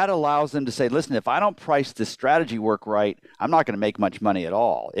 That allows them to say, listen, if I don't price this strategy work right, I'm not going to make much money at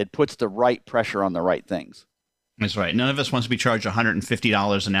all. It puts the right pressure on the right things. That's right. None of us wants to be charged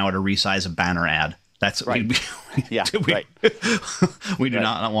 $150 an hour to resize a banner ad. That's right. Right. We do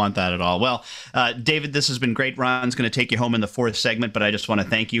not want that at all. Well, David, this has been great. Ron's going to take you home in the fourth segment, but I just want to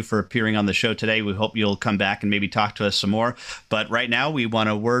thank you for appearing on the show today. We hope you'll come back and maybe talk to us some more. But right now, we want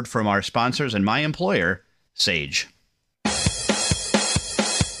a word from our sponsors and my employer, Sage.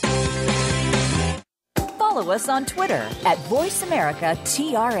 Follow us on Twitter at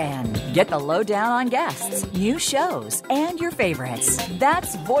VoiceAmericaTRN. Get the lowdown on guests, new shows, and your favorites.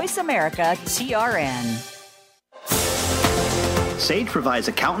 That's VoiceAmericaTRN. Sage provides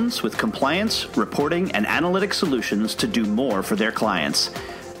accountants with compliance, reporting, and analytic solutions to do more for their clients.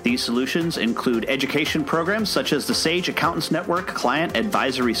 These solutions include education programs such as the Sage Accountants Network Client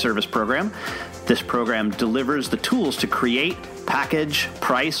Advisory Service Program. This program delivers the tools to create, package,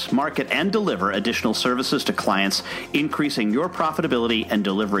 price, market, and deliver additional services to clients, increasing your profitability and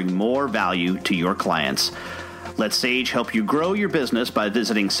delivering more value to your clients. Let Sage help you grow your business by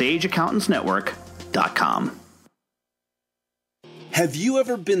visiting SageAccountantsNetwork.com. Have you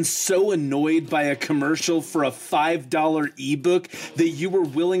ever been so annoyed by a commercial for a $5 ebook that you were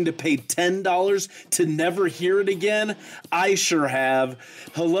willing to pay $10 to never hear it again? I sure have.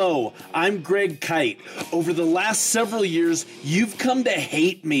 Hello, I'm Greg Kite. Over the last several years, you've come to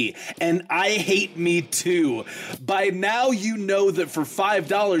hate me, and I hate me too. By now, you know that for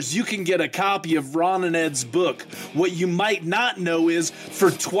 $5, you can get a copy of Ron and Ed's book. What you might not know is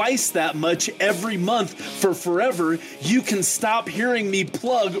for twice that much every month for forever, you can stop hearing me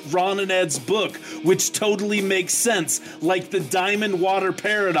plug Ron and Ed's book, which totally makes sense, like the Diamond Water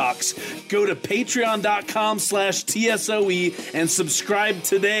Paradox. Go to patreon.com/TSOE and subscribe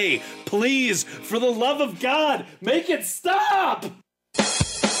today. Please, for the love of God, make it stop!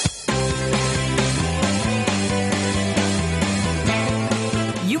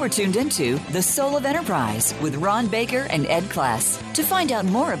 You are tuned into The Soul of Enterprise with Ron Baker and Ed Class. To find out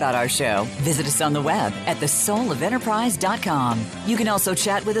more about our show, visit us on the web at thesoulofenterprise.com. You can also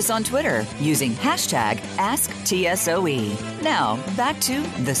chat with us on Twitter using hashtag AskTSOE. Now, back to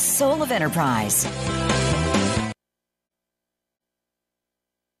The Soul of Enterprise.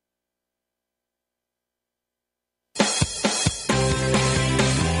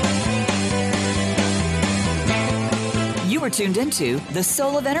 You are tuned into The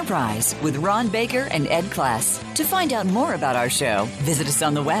Soul of Enterprise with Ron Baker and Ed Class. To find out more about our show, visit us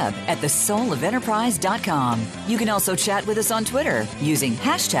on the web at thesoulofenterprise.com. You can also chat with us on Twitter using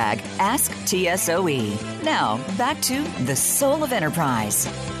hashtag AskTSOE. Now, back to The Soul of Enterprise.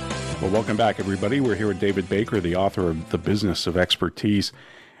 Well, welcome back, everybody. We're here with David Baker, the author of The Business of Expertise.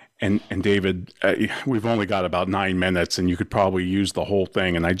 And David, we've only got about 9 minutes, and you could probably use the whole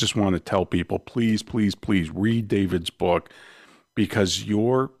thing. And I just want to tell people, please, please, please read David's book, because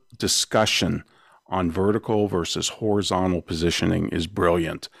your discussion on vertical versus horizontal positioning is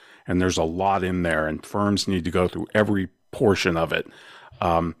brilliant. And there's a lot in there, and firms need to go through every portion of it.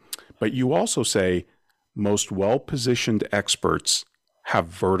 But you also say most well-positioned experts have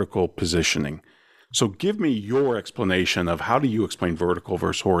vertical positioning. So give me your explanation of how do you explain vertical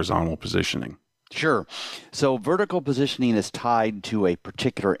versus horizontal positioning? Sure. So vertical positioning is tied to a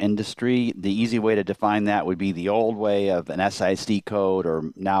particular industry. The easy way to define that would be the old way of an SIC code,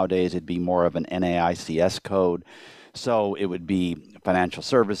 or nowadays it'd be more of an NAICS code. So it would be financial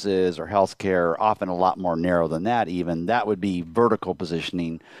services or healthcare, often a lot more narrow than that even. That would be vertical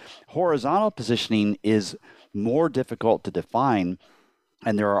positioning. Horizontal positioning is more difficult to define,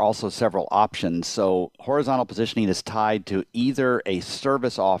 and there are also several options. So horizontal positioning is tied to either a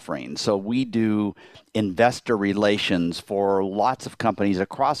service offering. So we do investor relations for lots of companies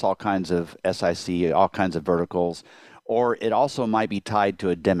across all kinds of SIC, all kinds of verticals, or it also might be tied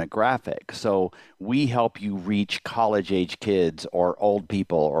to a demographic. So we help you reach college-age kids or old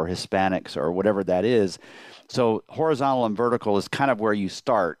people or Hispanics or whatever that is. So horizontal and vertical is kind of where you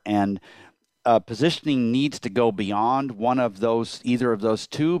start. And positioning needs to go beyond one of those, either of those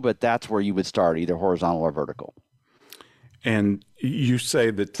two, but that's where you would start, either horizontal or vertical. And you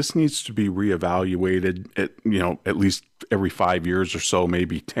say that this needs to be reevaluated at least every 5 years or so,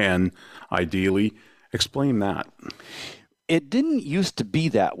 maybe 10, ideally. Explain that. It didn't used to be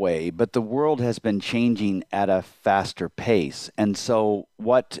that way, but the world has been changing at a faster pace. And so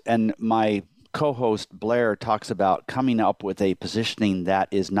my co-host Blair talks about coming up with a positioning that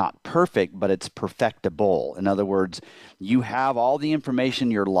is not perfect, but it's perfectible. In other words, you have all the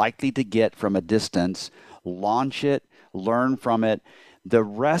information you're likely to get from a distance, launch it, learn from it. The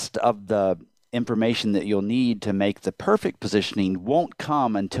rest of the information that you'll need to make the perfect positioning won't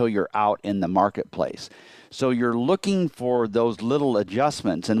come until you're out in the marketplace. So you're looking for those little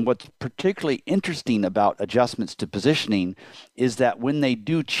adjustments. And what's particularly interesting about adjustments to positioning is that when they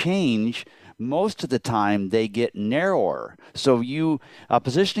do change, most of the time they get narrower. So a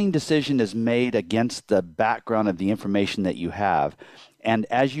positioning decision is made against the background of the information that you have. And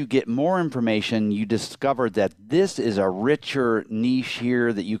as you get more information, you discover that this is a richer niche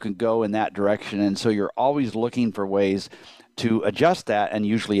here, that you can go in that direction. And so you're always looking for ways to adjust that, and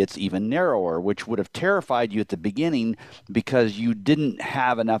usually it's even narrower, which would have terrified you at the beginning because you didn't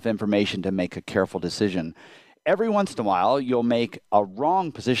have enough information to make a careful decision. Every once in a while, you'll make a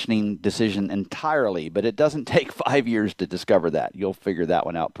wrong positioning decision entirely, but it doesn't take 5 years to discover that. You'll figure that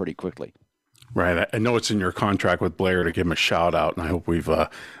one out pretty quickly. Right. I know it's in your contract with Blair to give him a shout out, and I hope we've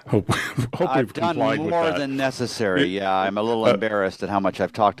I've done more than necessary. Yeah, I'm a little embarrassed at how much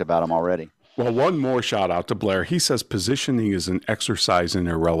I've talked about him already. Well, one more shout out to Blair. He says positioning is an exercise in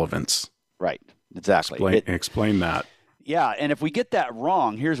irrelevance. Right. Exactly. Explain that. Yeah, and if we get that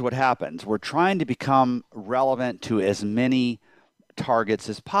wrong, here's what happens. We're trying to become relevant to as many targets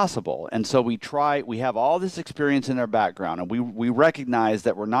as possible. And so we have all this experience in our background, and we recognize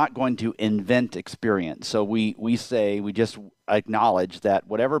that we're not going to invent experience. So we just acknowledge that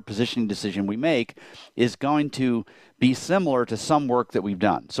whatever positioning decision we make is going to be similar to some work that we've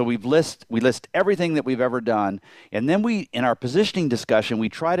done. So we list everything that we've ever done, and then in our positioning discussion, we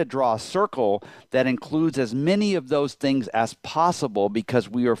try to draw a circle that includes as many of those things as possible because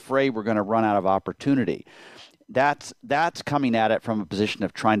we are afraid we're going to run out of opportunity. That's coming at it from a position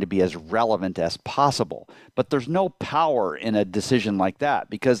of trying to be as relevant as possible. But there's no power in a decision like that,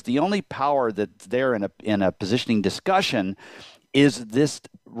 because the only power that's there in a positioning discussion is this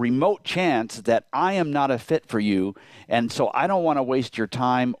remote chance that I am not a fit for you, and so I don't want to waste your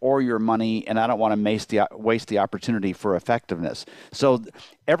time or your money, and I don't want to waste the opportunity for effectiveness. So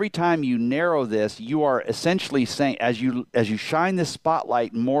every time you narrow this, you are essentially saying, as you shine this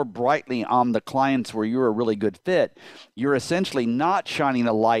spotlight more brightly on the clients where you're a really good fit, you're essentially not shining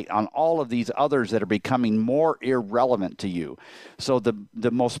a light on all of these others that are becoming more irrelevant to you. So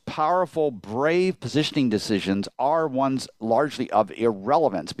the most powerful, brave positioning decisions are ones largely of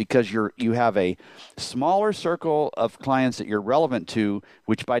irrelevance, because you have a smaller circle of clients that you're relevant to,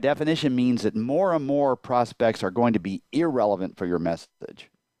 which by definition means that more and more prospects are going to be irrelevant for your message.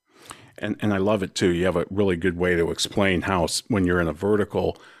 And I love it too. You have a really good way to explain how when you're in a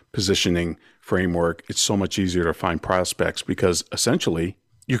vertical positioning framework, it's so much easier to find prospects because essentially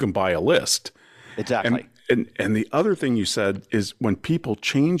you can buy a list. Exactly. And the other thing you said is when people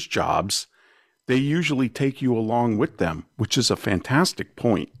change jobs, they usually take you along with them, which is a fantastic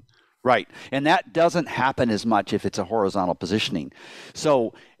point. Right. And that doesn't happen as much if it's a horizontal positioning.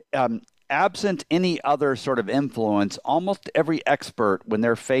 So absent any other sort of influence, almost every expert, when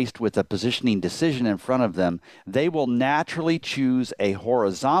they're faced with a positioning decision in front of them, they will naturally choose a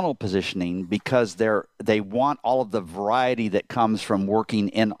horizontal positioning because they want all of the variety that comes from working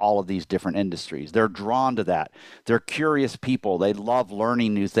in all of these different industries. They're drawn to that. They're curious people. They love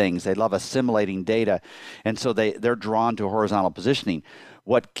learning new things. They love assimilating data. And so they're drawn to horizontal positioning.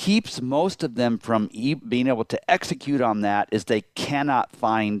 What keeps most of them from being able to execute on that is they cannot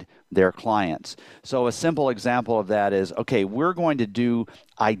find their clients. So a simple example of that is, okay, we're going to do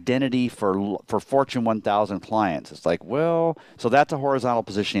identity for Fortune 1000 clients. It's like, well, so that's a horizontal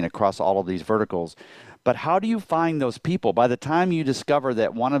positioning across all of these verticals. But how do you find those people? By the time you discover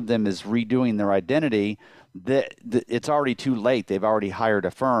that one of them is redoing their identity, it's already too late. They've already hired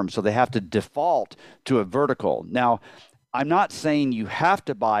a firm, so they have to default to a vertical. Now, I'm not saying you have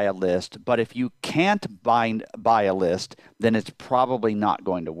to buy a list, but if you can't buy a list, then it's probably not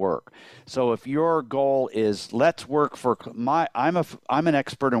going to work. So if your goal is, let's work for I'm an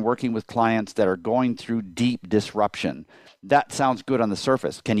expert in working with clients that are going through deep disruption. That sounds good on the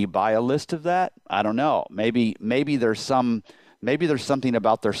surface. Can you buy a list of that? I don't know. Maybe there's something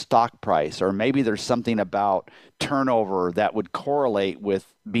about their stock price, or maybe there's something about turnover that would correlate with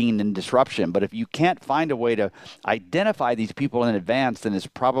being in disruption. But if you can't find a way to identify these people in advance, then it's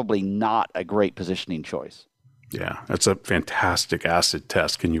probably not a great positioning choice. Yeah, that's a fantastic acid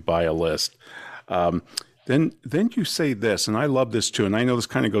test. Can you buy a list? Then you say this, and I love this too, and I know this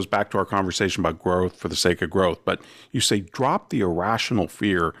kind of goes back to our conversation about growth for the sake of growth, but you say drop the irrational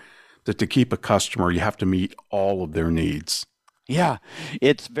fear that to keep a customer, you have to meet all of their needs. Yeah,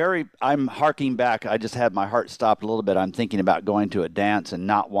 I'm harking back. I just had my heart stopped a little bit. I'm thinking about going to a dance and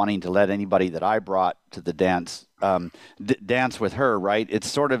not wanting to let anybody that I brought to the dance dance with her, right? It's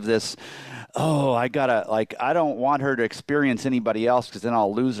sort of this, I don't want her to experience anybody else because then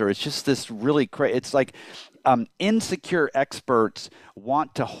I'll lose her. It's just this really crazy, it's like insecure experts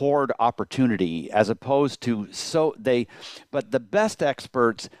want to hoard opportunity as opposed to but the best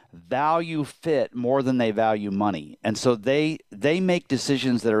experts value fit more than they value money. And so they make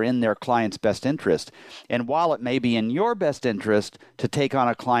decisions that are in their client's best interest. And while it may be in your best interest to take on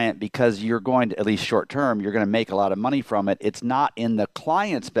a client because you're going to, at least short term, you're going to make a lot of money from it, it's not in the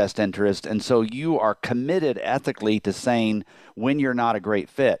client's best interest. And so you are committed ethically to saying when you're not a great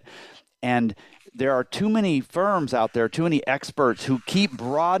fit. And there are too many firms out there, too many experts who keep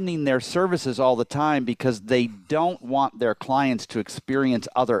broadening their services all the time because they don't want their clients to experience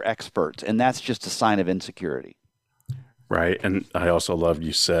other experts. And that's just a sign of insecurity. Right. And I also love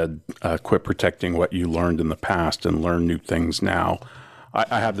you said, quit protecting what you learned in the past and learn new things now.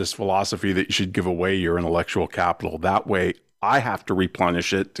 I have this philosophy that you should give away your intellectual capital. That way I have to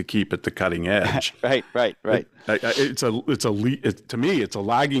replenish it to keep it the cutting edge. Right. To me, it's a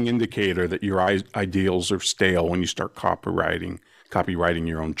lagging indicator that your ideals are stale when you start copywriting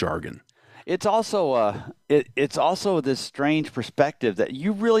your own jargon. It's also this strange perspective that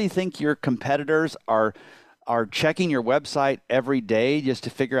you really think your competitors are are checking your website every day just to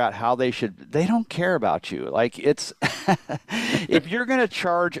figure out how they don't care about you. Like it's, if you're going to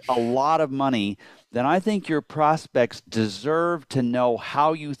charge a lot of money, then I think your prospects deserve to know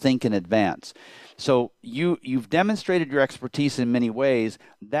how you think in advance. So you've demonstrated your expertise in many ways.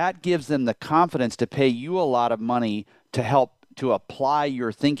 That gives them the confidence to pay you a lot of money to help to apply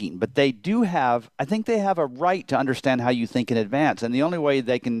your thinking. But I think they have a right to understand how you think in advance. And the only way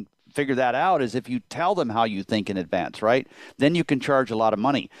they can figure that out is if you tell them how you think in advance, right? Then you can charge a lot of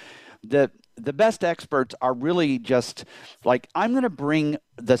money. The best experts are really just like, I'm going to bring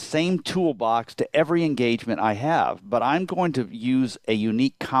the same toolbox to every engagement I have, but I'm going to use a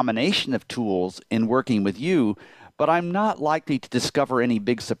unique combination of tools in working with you, but I'm not likely to discover any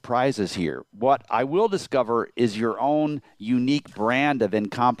big surprises here. What I will discover is your own unique brand of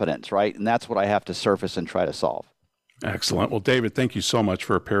incompetence, right? And that's what I have to surface and try to solve. Excellent. Well, David, thank you so much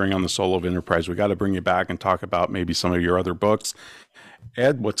for appearing on the Soul of Enterprise. We got to bring you back and talk about maybe some of your other books.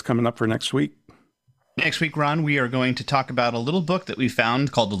 Ed, what's coming up for next week? Next week, Ron, we are going to talk about a little book that we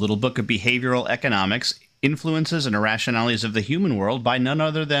found called The Little Book of Behavioral Economics, Influences and Irrationalities of the Human World by none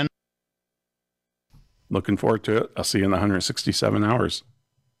other than... Looking forward to it. I'll see you in the 167 hours.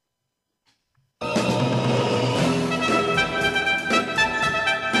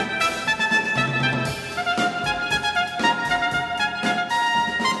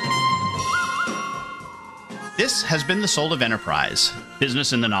 This has been The Soul of Enterprise,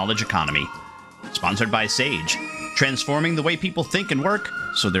 Business in the Knowledge Economy, sponsored by Sage, transforming the way people think and work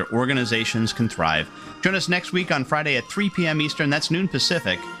so their organizations can thrive. Join us next week on Friday at 3 p.m. Eastern, that's noon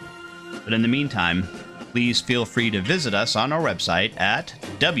Pacific. But in the meantime, please feel free to visit us on our website at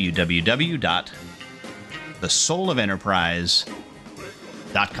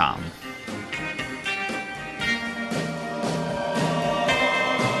www.thesoulofenterprise.com.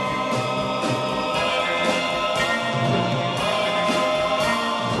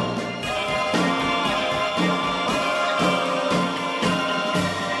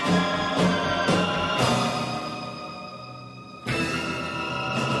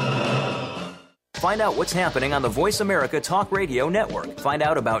 Find out what's happening on the Voice America Talk Radio Network. Find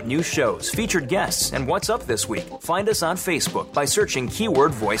out about new shows, featured guests, and what's up this week. Find us on Facebook by searching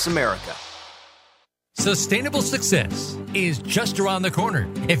keyword Voice America. Sustainable success is just around the corner.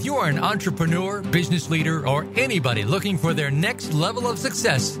 If you are an entrepreneur, business leader, or anybody looking for their next level of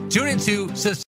success, tune into